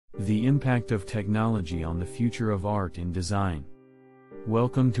The impact of technology on the future of art and design.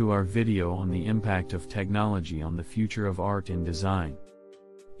 Welcome to our video on the impact of technology on the future of art and design.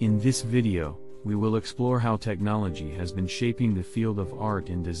 In this video, we will explore how technology has been shaping the field of art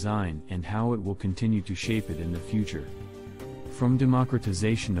and design and how it will continue to shape it in the future. From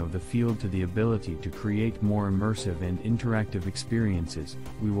democratization of the field to the ability to create more immersive and interactive experiences,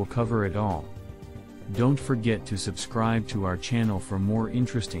 we will cover it all. Don't forget to subscribe to our channel for more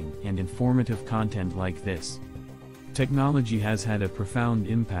interesting and informative content like this. Technology has had a profound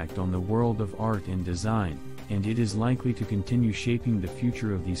impact on the world of art and design, and it is likely to continue shaping the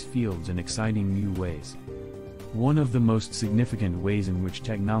future of these fields in exciting new ways. One of the most significant ways in which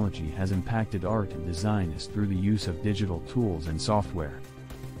technology has impacted art and design is through the use of digital tools and software.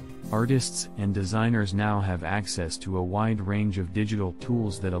 Artists and designers now have access to a wide range of digital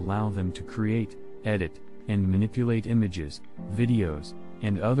tools that allow them to create, edit, and manipulate images, videos,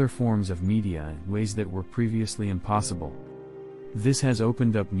 and other forms of media in ways that were previously impossible. This has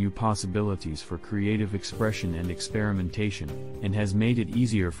opened up new possibilities for creative expression and experimentation, and has made it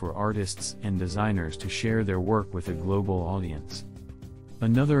easier for artists and designers to share their work with a global audience.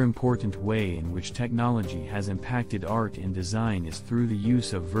 Another important way in which technology has impacted art and design is through the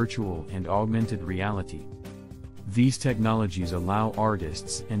use of virtual and augmented reality. These technologies allow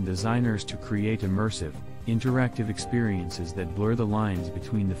artists and designers to create immersive, interactive experiences that blur the lines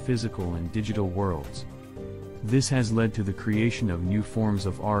between the physical and digital worlds. This has led to the creation of new forms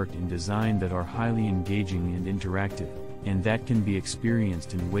of art and design that are highly engaging and interactive, and that can be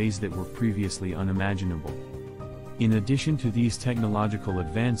experienced in ways that were previously unimaginable. In addition to these technological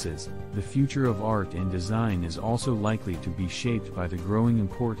advances, the future of art and design is also likely to be shaped by the growing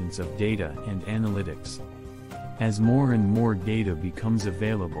importance of data and analytics. As more and more data becomes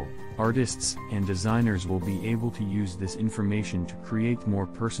available, artists and designers will be able to use this information to create more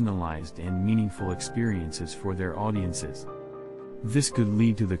personalized and meaningful experiences for their audiences. This could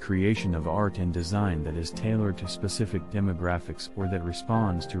lead to the creation of art and design that is tailored to specific demographics or that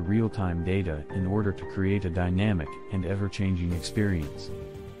responds to real-time data in order to create a dynamic and ever-changing experience.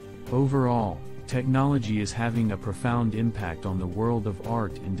 Overall, technology is having a profound impact on the world of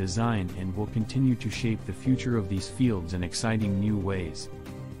art and design and will continue to shape the future of these fields in exciting new ways.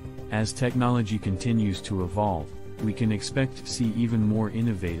 As technology continues to evolve, we can expect to see even more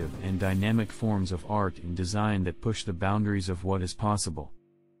innovative and dynamic forms of art and design that push the boundaries of what is possible.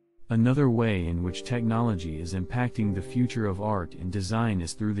 Another way in which technology is impacting the future of art and design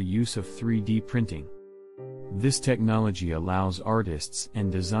is through the use of 3D printing. This technology allows artists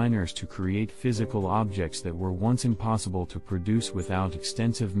and designers to create physical objects that were once impossible to produce without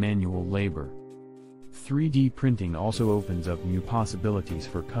extensive manual labor. 3D printing also opens up new possibilities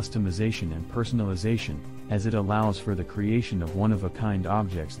for customization and personalization, as it allows for the creation of one-of-a-kind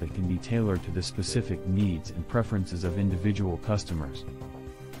objects that can be tailored to the specific needs and preferences of individual customers.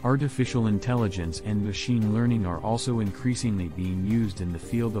 Artificial intelligence and machine learning are also increasingly being used in the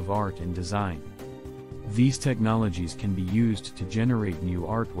field of art and design. These technologies can be used to generate new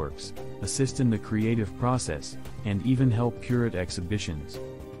artworks, assist in the creative process, and even help curate exhibitions.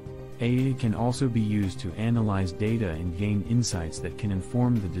 AI can also be used to analyze data and gain insights that can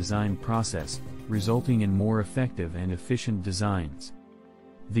inform the design process, resulting in more effective and efficient designs.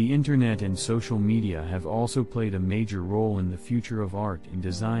 The internet and social media have also played a major role in the future of art and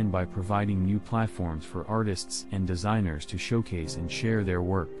design by providing new platforms for artists and designers to showcase and share their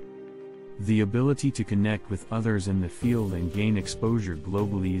work. The ability to connect with others in the field and gain exposure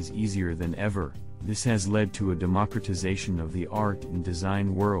globally is easier than ever. This has led to a democratization of the art and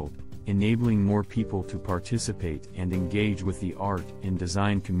design world, enabling more people to participate and engage with the art and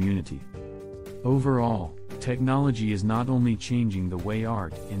design community. Overall, technology is not only changing the way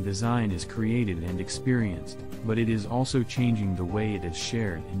art and design is created and experienced, but it is also changing the way it is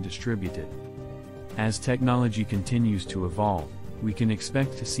shared and distributed. As technology continues to evolve, we can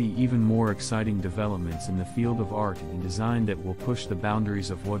expect to see even more exciting developments in the field of art and design that will push the boundaries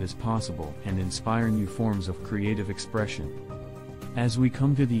of what is possible and inspire new forms of creative expression. As we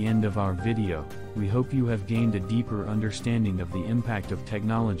come to the end of our video, we hope you have gained a deeper understanding of the impact of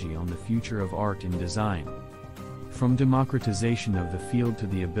technology on the future of art and design. From democratization of the field to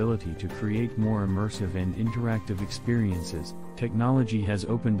the ability to create more immersive and interactive experiences, technology has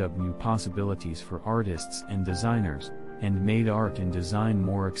opened up new possibilities for artists and designers, and made art and design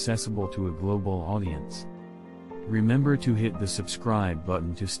more accessible to a global audience. Remember to hit the subscribe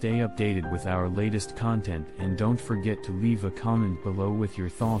button to stay updated with our latest content, and don't forget to leave a comment below with your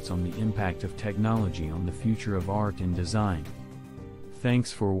thoughts on the impact of technology on the future of art and design.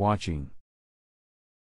 Thanks for watching.